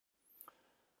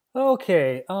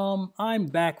Okay, I'm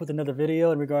back with another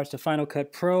video in regards to Final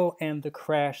Cut Pro and the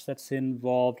crash that's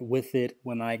involved with it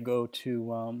when I go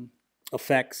to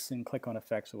effects and click on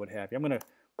effects or what have you. I'm going to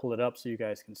pull it up so you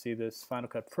guys can see this. Final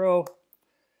Cut Pro.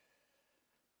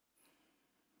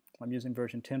 I'm using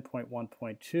version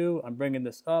 10.1.2. I'm bringing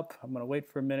this up. I'm going to wait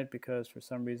for a minute because for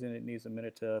some reason it needs a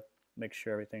minute to make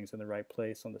sure everything's in the right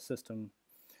place on the system.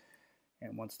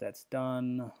 And once that's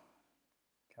done,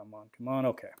 come on,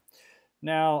 okay.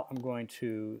 Now I'm going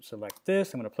to select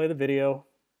this. I'm going to play the video.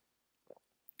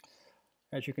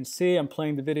 As you can see, I'm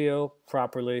playing the video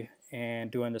properly and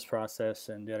doing this process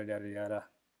and yada, yada, yada.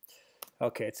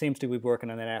 Okay, it seems to be working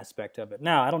on that aspect of it.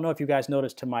 Now, I don't know if you guys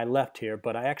noticed to my left here,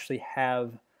 but I actually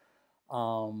have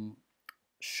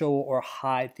show or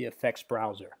hide the effects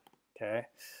browser, okay?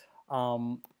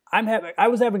 I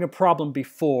was having a problem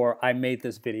before I made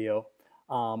this video.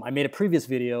 I made a previous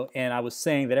video and I was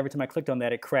saying that every time I clicked on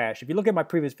that it crashed. If you look at my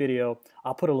previous video,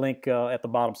 I'll put a link at the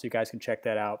bottom so you guys can check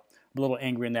that out. I'm a little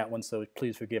angry in that one, so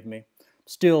please forgive me.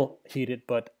 Still heated,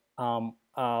 but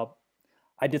I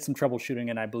did some troubleshooting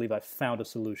and I believe I found a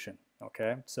solution.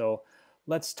 Okay, so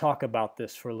let's talk about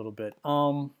this for a little bit.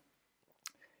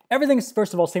 Everything,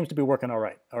 first of all, seems to be working all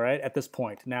right, at this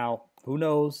point. Now, who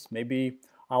knows, maybe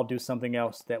I'll do something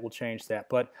else that will change that.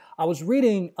 But I was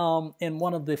reading in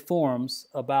one of the forums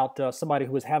about somebody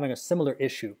who was having a similar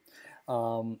issue.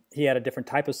 He had a different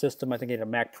type of system. I think he had a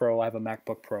Mac Pro. I have a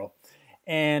MacBook Pro.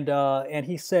 And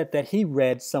he said that he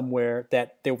read somewhere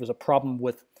that there was a problem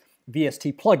with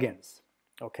VST plugins,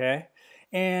 okay?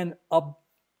 And a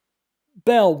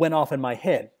bell went off in my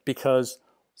head because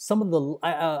some of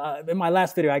the, in my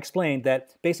last video, I explained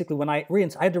that basically when I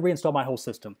had to reinstall my whole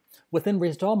system. Within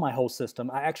reinstall my whole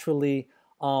system, I actually,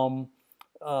 Final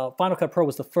Cut Pro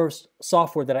was the first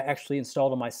software that I actually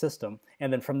installed on my system.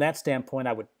 And then from that standpoint,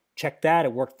 I would check that,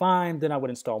 it worked fine. Then I would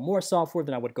install more software,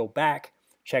 then I would go back,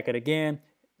 check it again,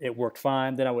 it worked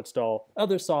fine. Then I would install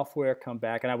other software, come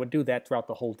back, and I would do that throughout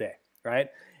the whole day, right?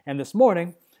 And this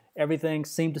morning, everything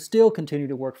seemed to still continue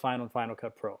to work fine on Final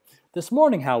Cut Pro. This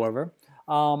morning, however,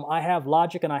 I have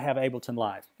Logic and I have Ableton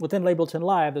Live. Within Ableton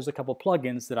Live, there's a couple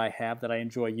plugins that I have that I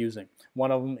enjoy using.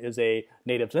 One of them is a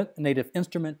native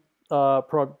instrument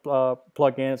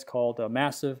plugin. It's called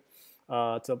Massive.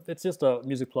 It's just a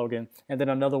music plugin. And then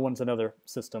another one's another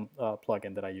system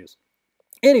plugin that I use.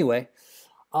 Anyway,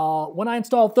 when I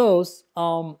installed those,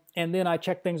 and then I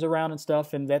checked things around and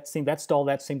stuff, and that seemed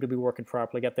to be working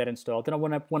properly. Got that installed. Then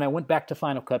when I went back to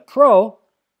Final Cut Pro,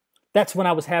 that's when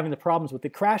I was having the problems with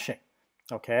it crashing.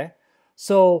 Okay,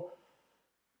 so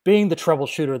being the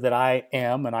troubleshooter that I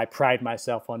am, and I pride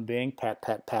myself on being, pat,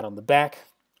 pat, pat on the back,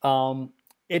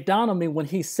 it dawned on me when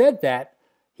he said that,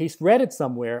 he's read it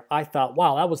somewhere, I thought,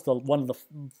 wow, that was one of the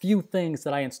few things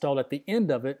that I installed at the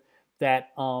end of it that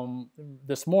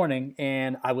this morning,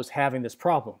 and I was having this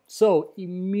problem. So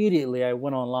immediately I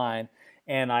went online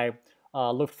and I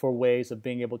looked for ways of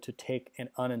being able to take and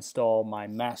uninstall my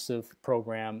Massive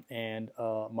program and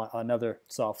another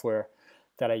software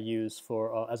that I use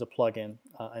for as a plugin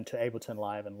into Ableton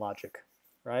Live and Logic,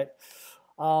 right?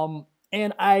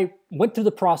 And I went through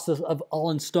the process of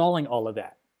installing all of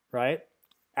that, right?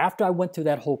 After I went through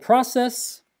that whole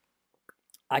process,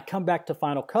 I come back to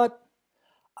Final Cut,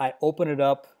 I open it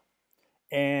up,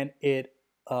 and it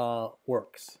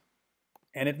works.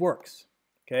 And it works,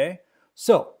 okay?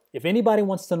 So if anybody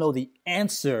wants to know the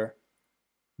answer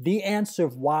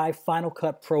of why Final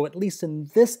Cut Pro, at least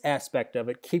in this aspect of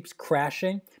it, keeps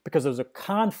crashing, because there's a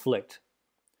conflict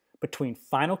between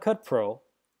Final Cut Pro,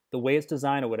 the way it's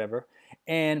designed or whatever,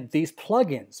 and these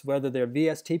plugins, whether they're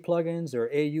VST plugins or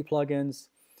AU plugins,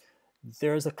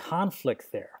 there's a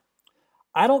conflict there.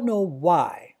 I don't know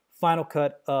why Final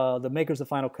Cut, the makers of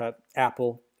Final Cut,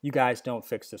 Apple, you guys don't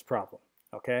fix this problem,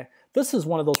 okay? This is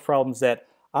one of those problems that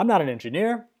I'm not an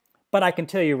engineer, but I can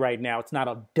tell you right now, it's not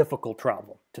a difficult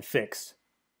problem to fix,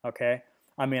 okay?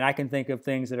 I mean, I can think of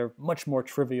things that are much more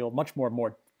trivial, much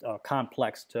more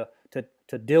complex to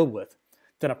deal with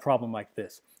than a problem like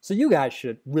this. So you guys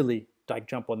should really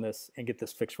jump on this and get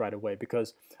this fixed right away,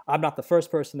 because I'm not the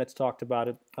first person that's talked about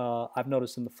it. I've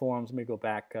noticed in the forums. Let me go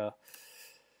back.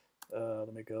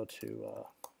 Let me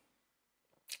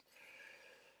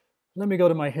go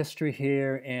to my history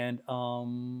here and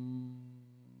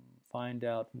find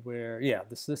out where, yeah,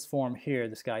 this form here,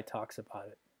 this guy talks about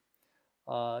it.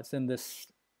 It's in this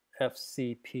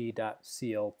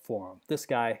fcp.co forum. This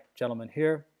guy, gentleman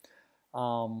here,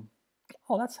 oh,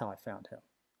 that's how I found him.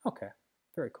 Okay,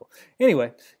 very cool.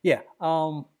 Anyway, yeah,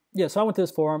 yeah. So I went to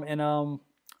this forum and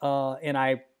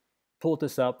I pulled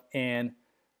this up, and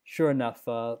sure enough,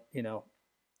 you know,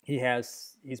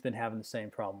 he's been having the same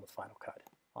problem with Final Cut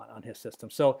on his system.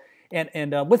 So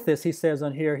and with this, he says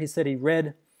on here, he said he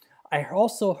read. I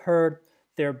also heard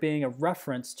there being a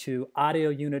reference to audio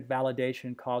unit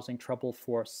validation causing trouble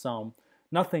for some.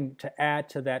 Nothing to add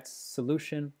to that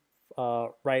solution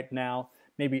right now.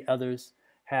 Maybe others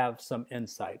have some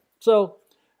insight. So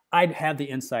I'd have the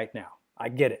insight now. I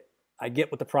get it. I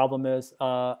get what the problem is.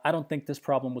 I don't think this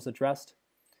problem was addressed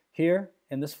here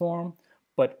in this forum,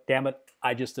 but damn it,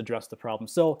 I just addressed the problem.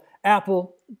 So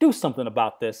Apple, do something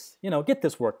about this. Get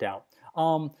this worked out.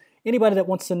 Anybody that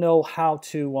wants to know how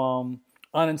to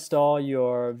uninstall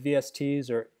your VSTs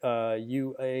or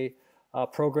UA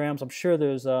programs, I'm sure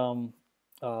there's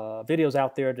videos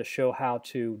out there to show how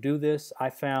to do this. I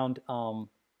found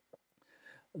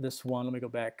this one. Let me go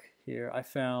back here. I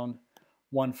found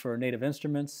one for Native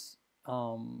Instruments.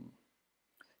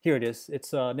 Here it is.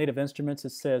 It's Native Instruments.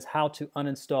 It says how to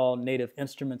uninstall Native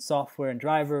Instruments software and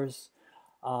drivers,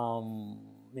 from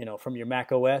your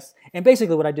Mac OS. And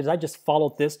basically what I did is I just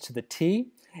followed this to the T,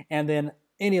 and then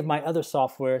any of my other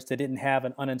softwares that didn't have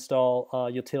an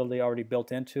uninstall utility already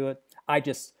built into it, I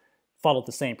just followed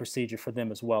the same procedure for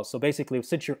them as well. So basically,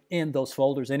 since you're in those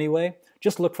folders anyway,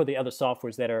 just look for the other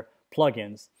softwares that are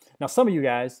plugins. Now, some of you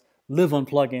guys live on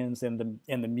plugins in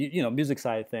the music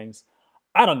side of things.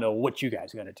 I don't know what you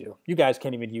guys are going to do. You guys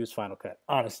can't even use Final Cut.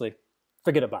 Honestly,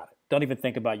 forget about it. Don't even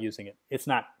think about using it. It's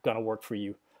not going to work for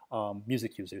you,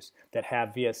 music users that have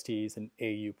VSTs and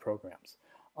AU programs.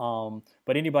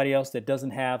 But anybody else that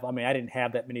doesn't have, I didn't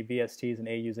have that many VSTs and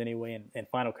AUs anyway, and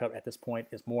Final Cut at this point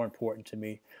is more important to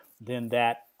me than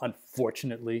that.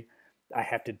 Unfortunately, I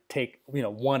have to take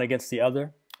one against the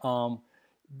other.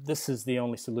 This is the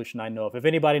only solution I know of. If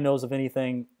anybody knows of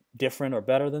anything different or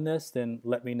better than this, then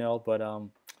let me know. But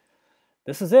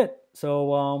this is it.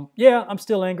 So yeah, I'm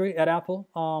still angry at Apple.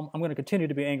 I'm going to continue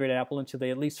to be angry at Apple until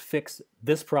they at least fix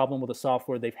this problem with the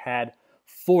software they've had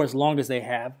for as long as they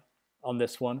have on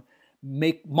this one.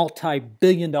 Make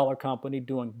multi-billion-dollar company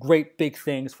doing great big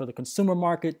things for the consumer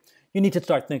market. You need to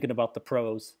start thinking about the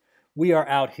pros. We are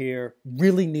out here,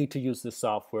 really need to use this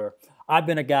software. I've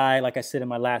been a guy, like I said in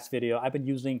my last video, I've been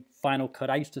using Final Cut.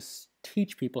 I used to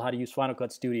teach people how to use Final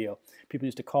Cut Studio. People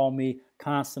used to call me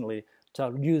constantly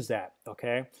to use that,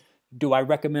 okay? Do I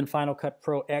recommend Final Cut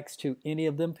Pro X to any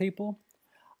of them people?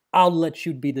 I'll let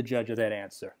you be the judge of that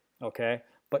answer, okay?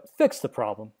 But fix the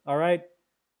problem, all right?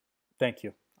 Thank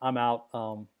you. I'm out.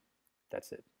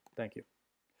 That's it. Thank you.